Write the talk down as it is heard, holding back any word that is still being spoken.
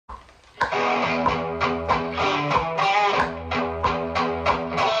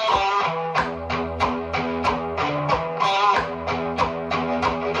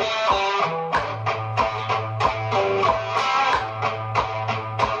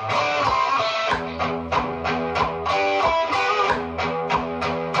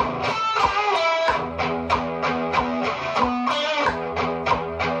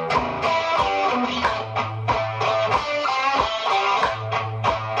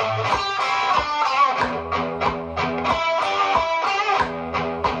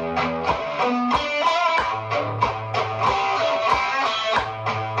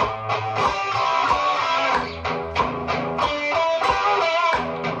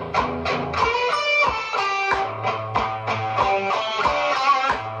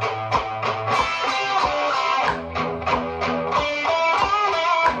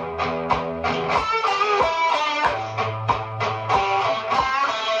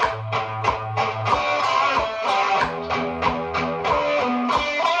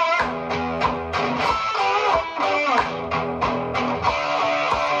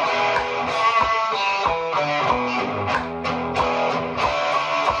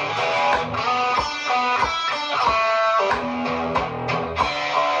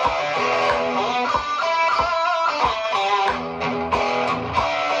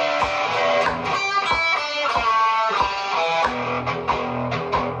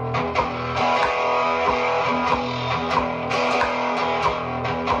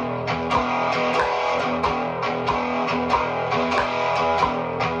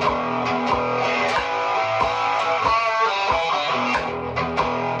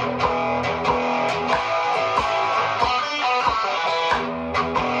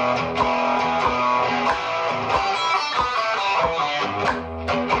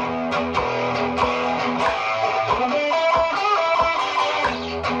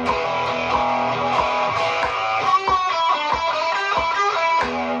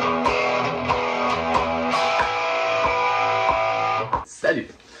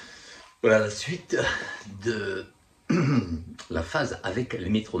Voilà la suite de la phase avec les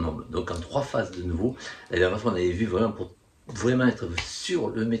métronomes. Donc en 3 phases de nouveau. La dernière fois on avait vu vraiment pour vraiment être sur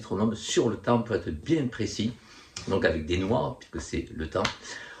le métronome, sur le temps, pour être bien précis. Donc avec des noirs, puisque c'est le temps.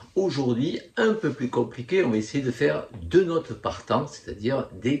 Aujourd'hui, un peu plus compliqué, on va essayer de faire 2 notes par temps, c'est-à-dire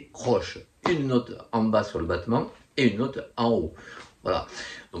des croches. Une note en bas sur le battement et une note en haut. Voilà.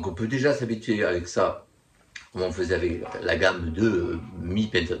 Donc on peut déjà s'habituer avec ça, comme on faisait avec la gamme de mi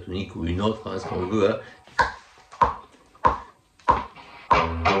pentatonique ou une autre, hein, ce qu'on veut. Hein.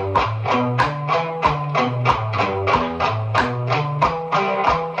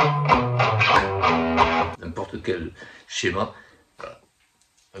 N'importe quel schéma. Voilà.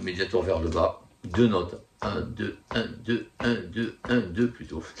 Un médiator vers le bas, 2 notes. 1, 2, 1, 2, 1, 2, 1, 2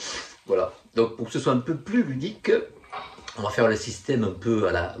 plutôt. Voilà. Donc pour que ce soit un peu plus ludique, on va faire le système un peu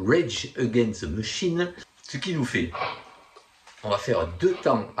à la Rage Against the Machine. Ce qui nous fait, on va faire 2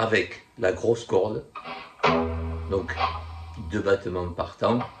 temps avec la grosse corde, donc 2 battements par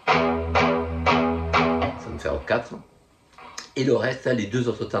temps, ça va faire 4, et le reste, les 2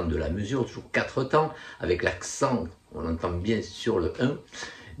 autres temps de la mesure, toujours 4 temps, avec l'accent, on entend bien sur le 1,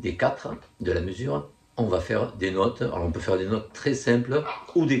 des 4 de la mesure, on va faire des notes. Alors on peut faire des notes très simples,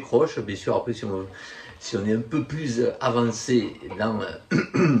 ou des croches, bien sûr, après si on est un peu plus avancé dans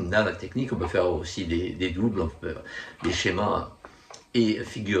la technique, on peut faire aussi des doubles, on peut faire des schémas et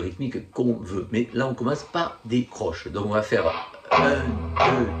figures rythmiques qu'on veut. Mais là, on commence par des croches. Donc, on va faire 1, 2,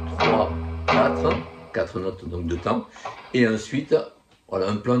 3, 4, 4 notes donc de temps. Et ensuite, voilà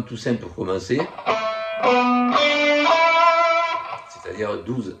un plan tout simple pour commencer. C'est-à-dire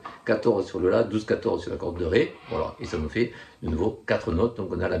 12, 14 sur le La, 12, 14 sur la corde de Ré, voilà, et ça nous fait de nouveau 4 notes, donc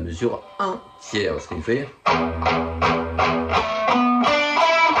on a la mesure entière, ce qui nous fait.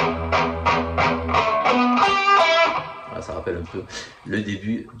 Voilà, ça rappelle un peu le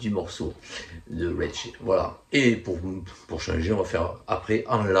début du morceau de Rage, voilà. Et pour changer, on va faire après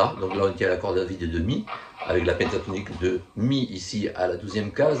en La, donc là on tient la corde à vide de Mi, avec la pentatonique de Mi ici à la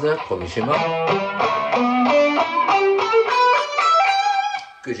 12e case, premier schéma.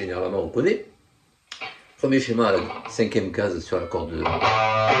 Que généralement on connaît. Premier schéma à la 5e case sur la corde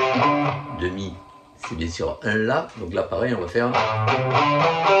de Mi, c'est bien sûr un La. Donc là pareil, on va faire.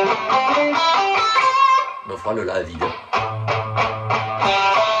 On fera le La à vide.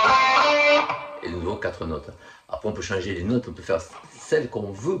 Et de nouveau 4 notes. Après on peut changer les notes, on peut faire celles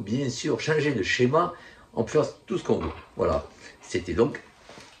qu'on veut, bien sûr, changer de schéma, on peut faire tout ce qu'on veut. Voilà. C'était donc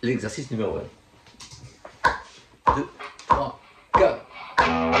l'exercice numéro 1. 2, 3, 4.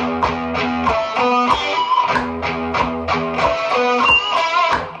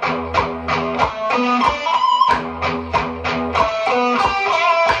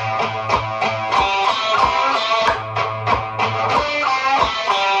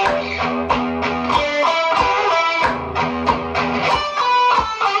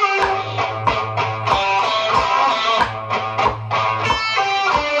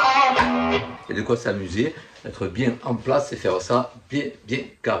 Et de quoi s'amuser, être bien en place et faire ça bien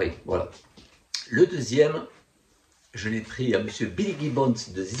carré. Voilà. Le deuxième, je l'ai pris à Monsieur Billy Gibbons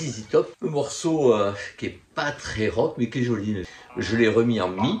de ZZ Top. Un morceau qui est pas très rock mais qui est joli. Je l'ai remis en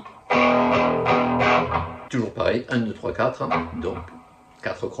Mi. Toujours pareil, 1, 2, 3, 4. Donc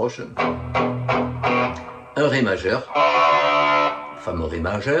 4 croches. Un Ré majeur. Le fameux Ré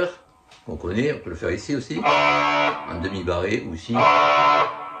majeur qu'on connaît, on peut le faire ici aussi. En demi-barré aussi.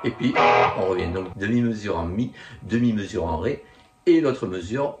 Et puis on revient donc demi-mesure en Mi, demi-mesure en Ré, et l'autre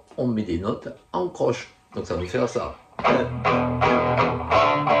mesure, on met des notes en croche. Donc ça va nous faire ça. On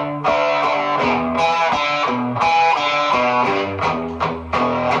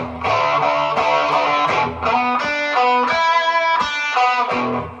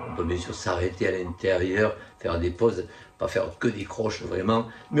peut bien sûr s'arrêter à l'intérieur, faire des pauses, pas faire que des croches vraiment,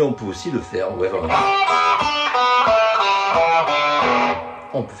 mais on peut aussi le faire. Ouais, voilà.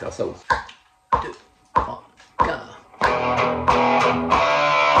 On peut faire ça aussi. 2, 3, 4.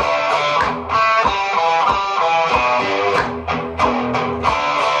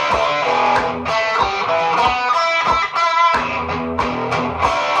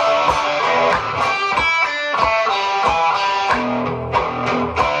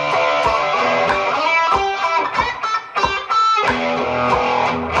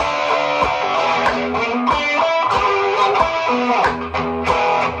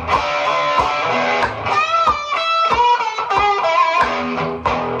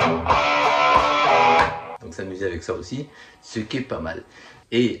 S'amuser avec ça aussi, ce qui est pas mal.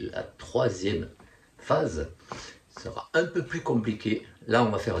 Et la troisième phase sera un peu plus compliquée. Là, on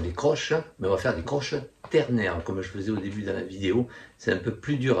va faire des croches, mais on va faire des croches ternaires, comme je faisais au début dans la vidéo. C'est un peu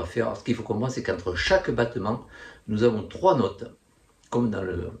plus dur à faire. Alors, ce qu'il faut comprendre, c'est qu'entre chaque battement, nous avons 3 notes, comme dans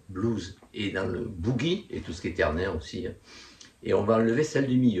le blues et dans le boogie, et tout ce qui est ternaire aussi. Et on va enlever celle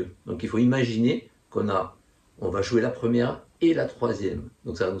du milieu. Donc il faut imaginer on va jouer la première et la troisième.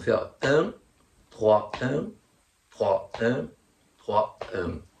 Donc ça va nous faire 1, 3, 1, 3, 1, 3,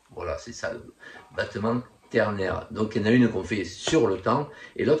 1. Voilà, c'est ça le battement ternaire. Donc il y en a une qu'on fait sur le temps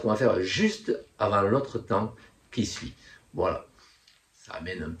et l'autre qu'on va faire juste avant l'autre temps qui suit. Voilà, ça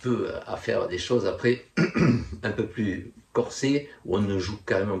amène un peu à faire des choses après un peu plus corsées, où on ne joue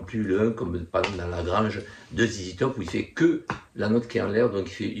carrément plus le 1 comme par exemple dans la grange de ZZ Top où il fait que la note qui est en l'air, donc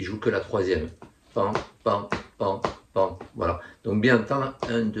il joue que la troisième. Pam, pam, pam, pam. Voilà, donc bien entendre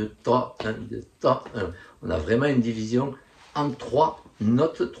 1, 2, 3, 1, 2, 3, 1. On a vraiment une division en 3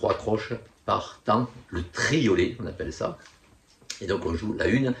 notes, 3 croches par temps, le triolet, on appelle ça. Et donc on joue la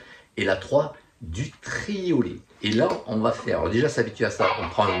 1 et la 3 du triolet. Et là, on va faire, alors déjà s'habituer à ça, on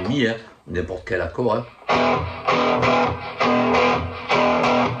prend un mi, hein, n'importe quel accord. Hein.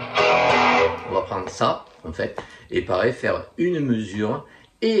 On va prendre ça, en fait, et pareil, faire une mesure,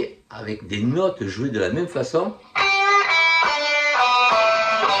 et avec des notes jouées de la même façon,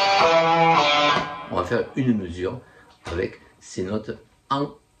 on va faire une mesure avec ces notes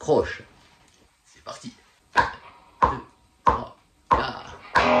en croche. C'est parti. 1, 2, 3, 4.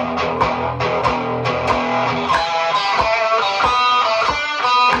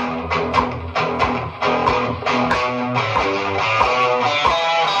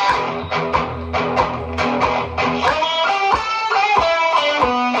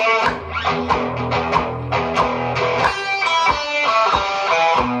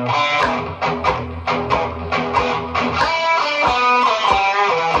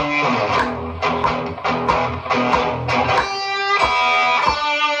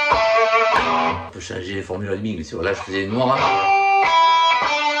 Changer les formules rythmiques, mais sur là je faisais noir,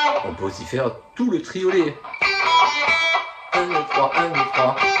 on peut aussi faire tout le triolet. 1, 2, 3, 1, 2,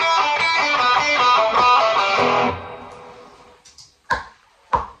 3.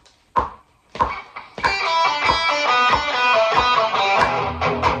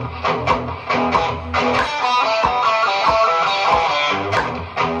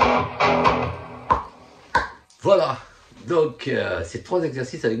 Voilà, donc c'est 3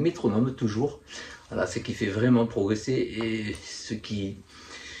 exercices avec métronome toujours. Voilà, ce qui fait vraiment progresser et ce qui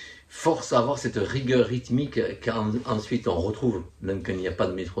force à avoir cette rigueur rythmique quand ensuite on retrouve, même quand il n'y a pas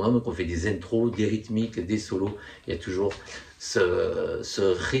de métronome, qu'on fait des intros, des rythmiques, des solos, il y a toujours ce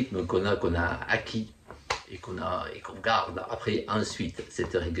rythme qu'on a acquis et qu'on garde après ensuite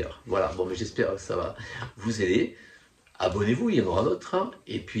cette rigueur. Voilà, bon, mais j'espère que ça va vous aider. Abonnez-vous, il y en aura d'autres.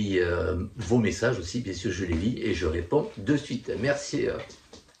 Et puis vos messages aussi, bien sûr, je les lis et je réponds de suite. Merci,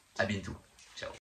 à bientôt.